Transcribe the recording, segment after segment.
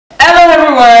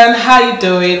everyone, how you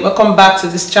doing? Welcome back to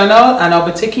this channel, and I'll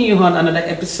be taking you on another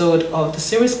episode of the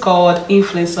series called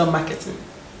Influencer Marketing.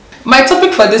 My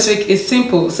topic for this week is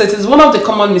simple. So it is one of the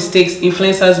common mistakes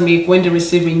influencers make when they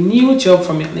receive a new job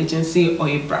from an agency or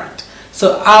a brand.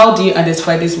 So how do you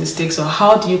identify these mistakes, or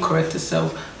how do you correct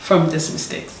yourself from these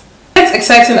mistakes? It's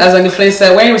exciting as an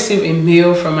influencer when you receive a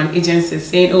mail from an agency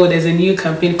saying, oh, there's a new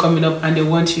campaign coming up and they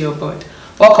want you on board.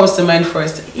 What comes to mind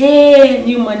first? Yay,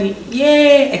 new money.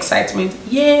 Yay, excitement.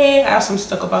 Yay, I have some to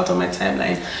talk about on my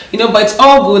timeline. But it's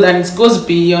all good and it goes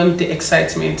beyond the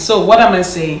excitement. So what am I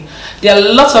saying? There are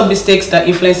lots of mistakes that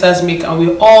influencers make and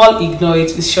we all ignore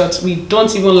it. In short, we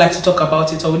don't even like to talk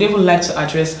about it, or we don't even like to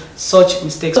address such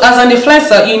mistakes. So as an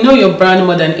influencer, you know your brand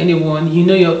more than anyone. You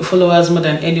know your followers more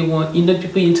than anyone. You know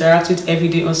people you interact with every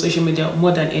day on social media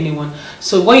more than anyone.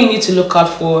 So what you need to look out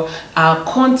for are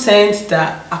content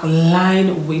that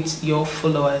align with your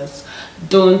followers.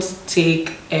 Don't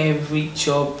take every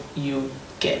job you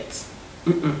get.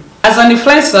 As an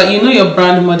influencer, you know your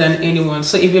brand more than anyone.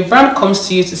 So if a brand comes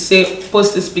to you to say,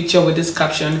 post this picture with this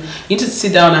caption, you need to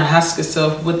sit down and ask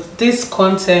yourself, would this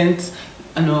content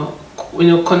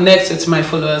connect with my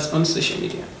followers on social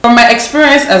media? From my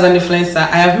experience as an influencer,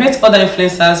 I have met other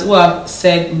influencers who have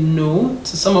said no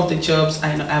to some of the jobs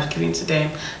I've given to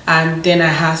them, and then I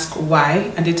ask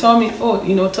why, and they tell me, oh,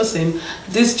 Tosin,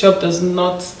 this job does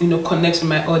not connect with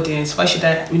my audience. Why should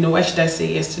I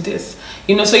say yes to this?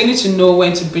 So you need to know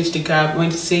when to bridge the gap, when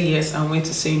to say yes and when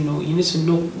to say no. You need to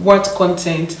know what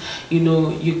content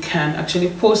you can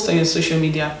actually post on your social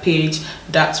media page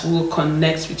that will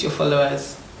connect with your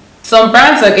followers. Some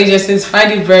brands and agencies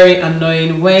find it very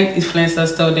annoying when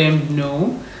influencers tell them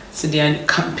no to their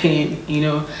campaign,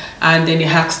 and then they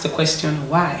ask the question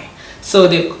why. So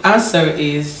the answer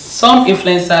is, some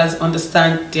influencers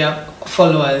understand their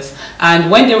followers, and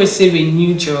when they receive a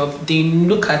new job, they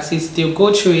look at it, they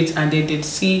go through it, and they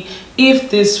see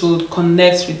if this will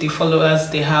connect with the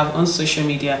followers they have on social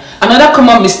media. Another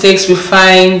common mistakes we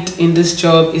find in this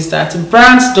job is that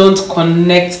brands don't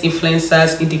connect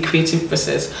influencers in the creative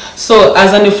process. So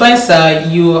as an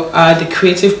influencer, you are the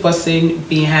creative person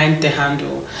behind the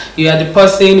handle. You are the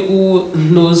person who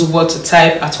knows what to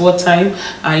type at what time,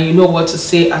 and you know what to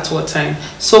say at what time.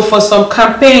 So for some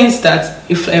campaigns that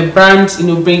if a brand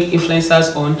bring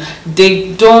influencers on,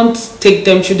 they don't take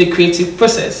them through the creative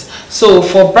process. So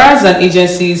for brands and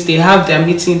agencies, they have their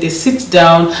meeting, they sit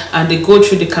down and they go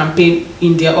through the campaign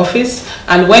in their office,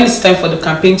 and when it's time for the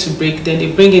campaign to break, then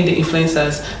they bring in the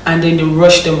influencers and then they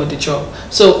rush them with the job.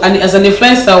 So, and as an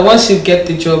influencer, once you get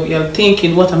the job, you're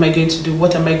thinking, what am I going to do?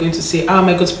 What am I going to say? How am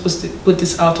I going to put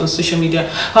this out on social media?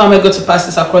 How am I going to pass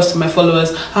this across to my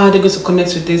followers? How are they going to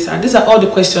connect with this? And these are all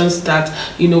the questions that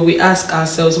we ask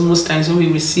ourselves most times when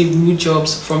we receive new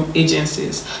jobs from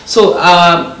agencies. So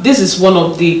this is one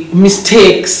of the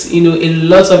mistakes a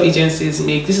lot of agencies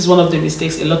make. This is one of the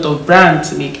mistakes a lot of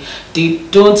brands make. They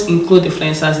don't include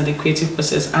influencers in the creative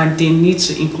process, and they need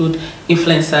to include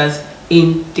influencers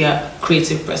in their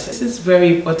creative process. This is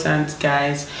very important,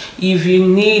 guys. If you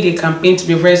need a campaign to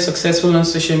be very successful on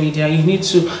social media, you need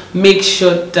to make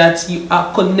sure that you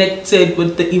are connected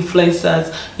with the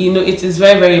influencers. It is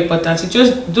very, very important.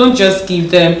 You don't just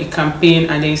give them a campaign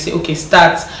and then you say, okay,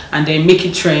 start, and then make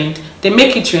it trend. They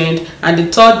make it trend, and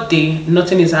the third day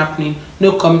nothing is happening.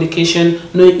 No communication,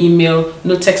 no email,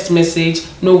 no text message,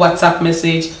 no WhatsApp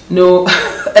message, no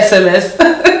SMS.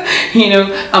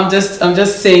 I'm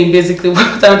just saying, basically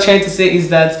what I'm trying to say is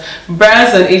that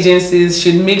brands and agencies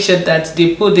should make sure that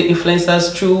they put the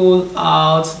influencers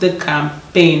throughout the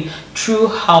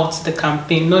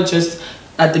campaign, not just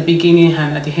at the beginning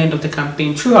and at the end of the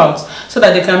campaign, throughout, so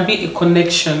that there can be a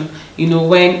connection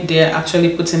when they're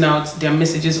actually putting out their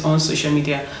messages on social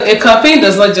media. A campaign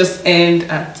does not just end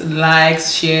at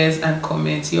likes, shares and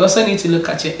comments. You also need to look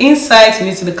at your insights, you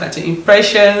need to look at your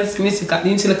impressions, you need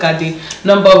to look at the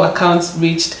number of accounts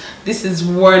reached. This is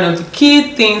one of the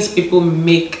key things people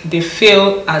they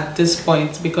fail at this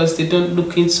point, because they don't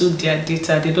look into their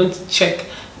data. They don't check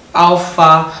how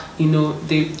far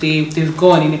they've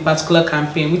gone in a particular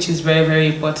campaign, which is very,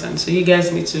 very important. So you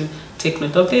guys need to take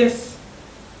note of this.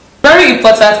 Very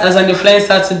important as an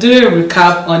influencer to do a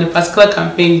recap on a particular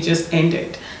campaign you just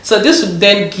ended. So this would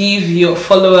then give your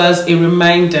followers a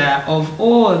reminder of,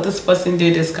 oh, this person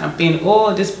did this campaign,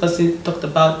 oh, this person talked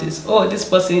about this, oh, this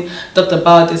person talked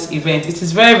about this event. It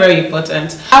is very, very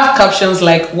important. Have captions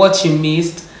like what you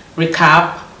missed,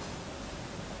 recap,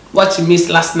 what you missed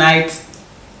last night,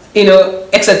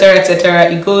 etc,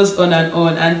 etc. It goes on,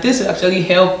 and this will actually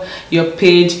help your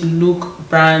page look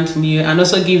brand new and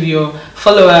also give your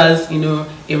followers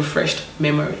a refreshed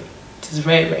memory. is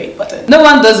very, very important. No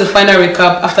one does the final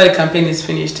recap after the campaign is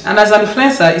finished, and as an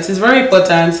influencer, it is very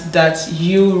important that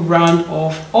you round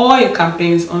off all your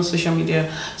campaigns on social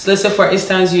media. So let's say, for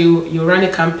instance, you run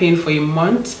a campaign for a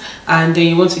month, and then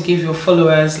you want to give your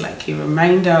followers like a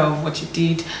reminder of what you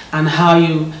did and how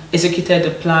you executed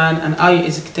the plan and how you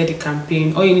executed the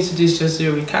campaign. All you need to do is just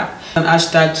do a recap, an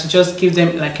hashtag, to just give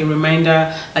them like a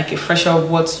reminder, like a fresher of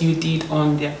what you did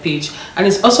on their page. And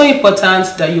it's also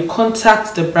important that you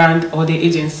contact the brand or the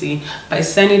agency by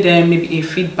sending them maybe a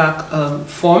feedback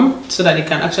form, so that they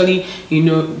can actually, you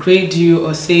know, grade you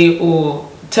or say, or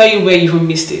tell you where you even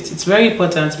missed it. It's very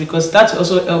important, because that will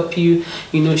also help you,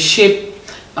 you know, shape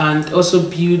and also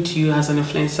build you as an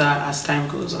influencer as time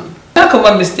goes on. Another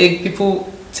common mistake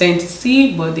people tend to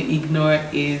see but they ignore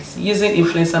is using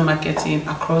influencer marketing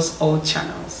across all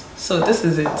channels. So this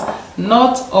is it.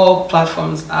 Not all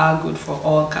platforms are good for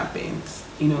all campaigns.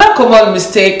 You know, a common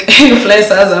mistake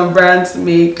influencers and brands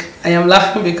make, I am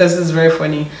laughing because it's very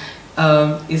funny,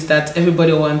 is that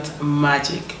everybody wants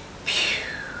magic.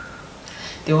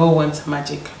 They all want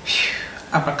magic.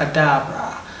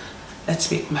 Abracadabra.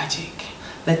 Let's make magic.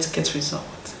 Let's get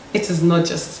results. It is not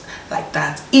just like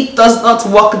that. It does not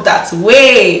work that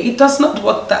way. It does not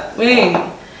work that way.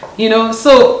 You know,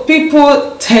 so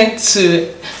people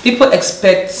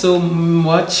expect so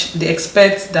much. They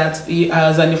expect that you,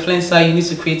 as an influencer, you need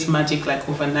to create magic like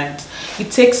overnight.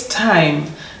 It takes time.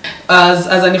 As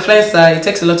an influencer, it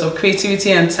takes a lot of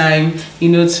creativity and time, you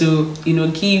know, to, you know,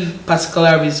 give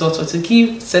particular results or to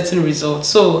give certain results.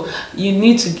 So you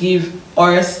need to give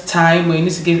us time, or you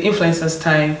need to give influencers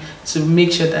time to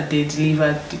make sure that they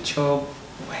deliver the job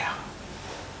well.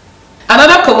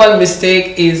 Another common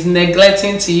mistake is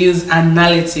neglecting to use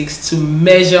analytics to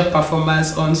measure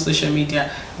performance on social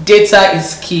media. Data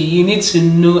is key. You need to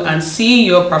know and see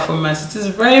your performance. It is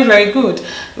very, very good.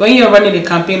 When you're running a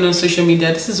campaign on social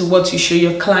media, this is what you show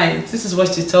your clients. This is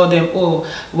what you tell them. Oh,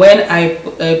 when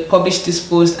I published this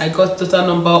post, I got total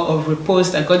number of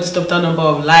reposts, I got this total number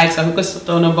of likes, I got this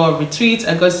total number of retweets,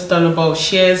 I got this total number of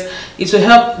shares. It will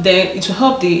help them. It will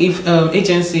help the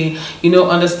agency, you know,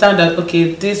 understand that,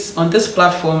 okay, this on this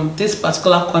platform, this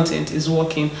particular content is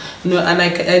working. You know, and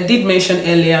I did mention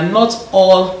earlier, not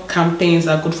all campaigns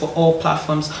are good for all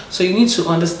platforms, so you need to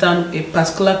understand a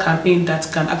particular campaign that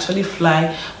can actually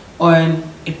fly on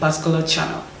a particular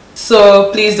channel.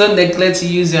 So please don't neglect to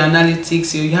use your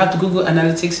analytics. You have the Google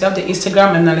Analytics, you have the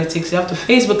Instagram Analytics, you have the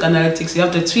Facebook Analytics, you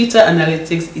have the Twitter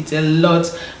Analytics. It's a lot.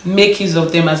 Make use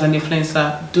of them as an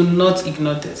influencer. Do not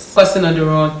ignore this. Focusing on the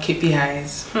wrong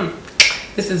KPIs.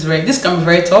 This can be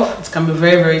very tough. It can be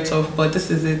very, very tough, but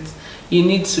this is it. You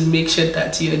need to make sure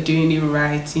that you're doing it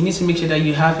right. You need to make sure that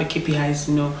you have your KPIs,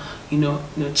 you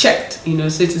know, checked. You know,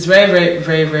 so it is very, very,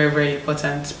 very, very, very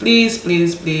important. Please,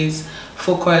 please, please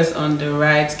focus on the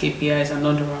right KPIs and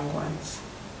not the wrong ones.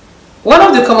 One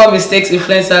of the common mistakes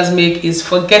influencers make is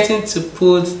forgetting to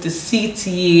put the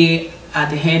CTA at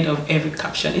the end of every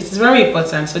caption. It is very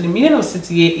important. So the meaning of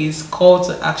CTA is call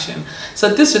to action.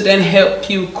 So this will then help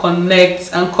you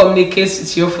connect and communicate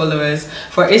with your followers.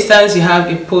 For instance, you have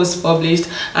a post published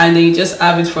and then you just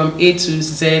have it from A to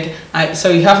Z.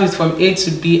 So you have it from A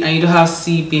to B and you don't have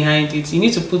C behind it. You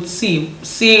need to put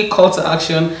C call to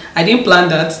action. I didn't plan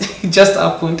that. It just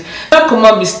happened. Another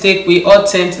common mistake we all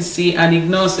tend to see and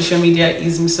ignore on social media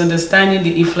is misunderstanding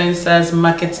the influencer's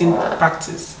marketing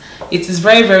practice. It is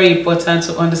very, very important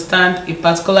to understand a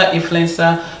particular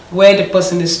influencer, where the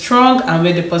person is strong and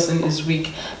where the person is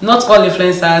weak. Not all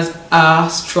influencers are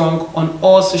strong on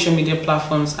all social media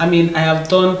platforms. I mean, I have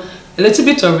done a little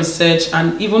bit of research,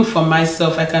 and even for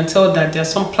myself, I can tell that there are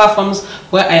some platforms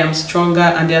where I am stronger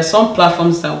and there are some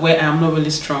platforms that where I am not really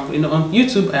strong. You know, on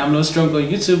YouTube, I am not strong on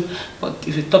YouTube, but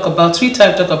if you talk about Twitter,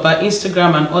 I talk about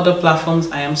Instagram and other platforms,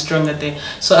 I am stronger there.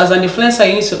 So as an influencer,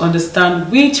 you need to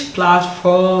understand which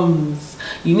platforms.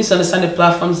 You need to understand the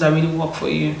platforms that really work for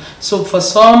you. So for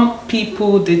some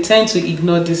people, they tend to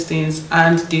ignore these things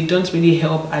and they don't really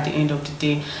help at the end of the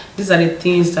day. These are the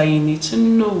things that you need to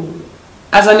know.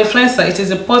 As an influencer, it is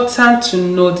important to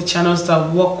know the channels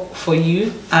that work for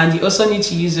you, and you also need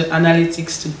to use your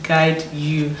analytics to guide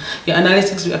you. Your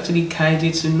analytics will actually guide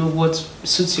you to know what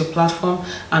suits your platform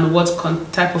and what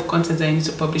type of content that you need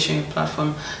to publish on your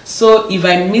platform. So if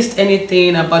I missed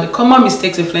anything about the common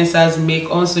mistakes influencers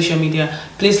make on social media,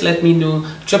 please let me know.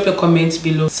 Drop your comments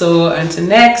below. So until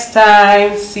next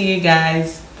time, see you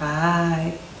guys.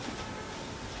 Bye.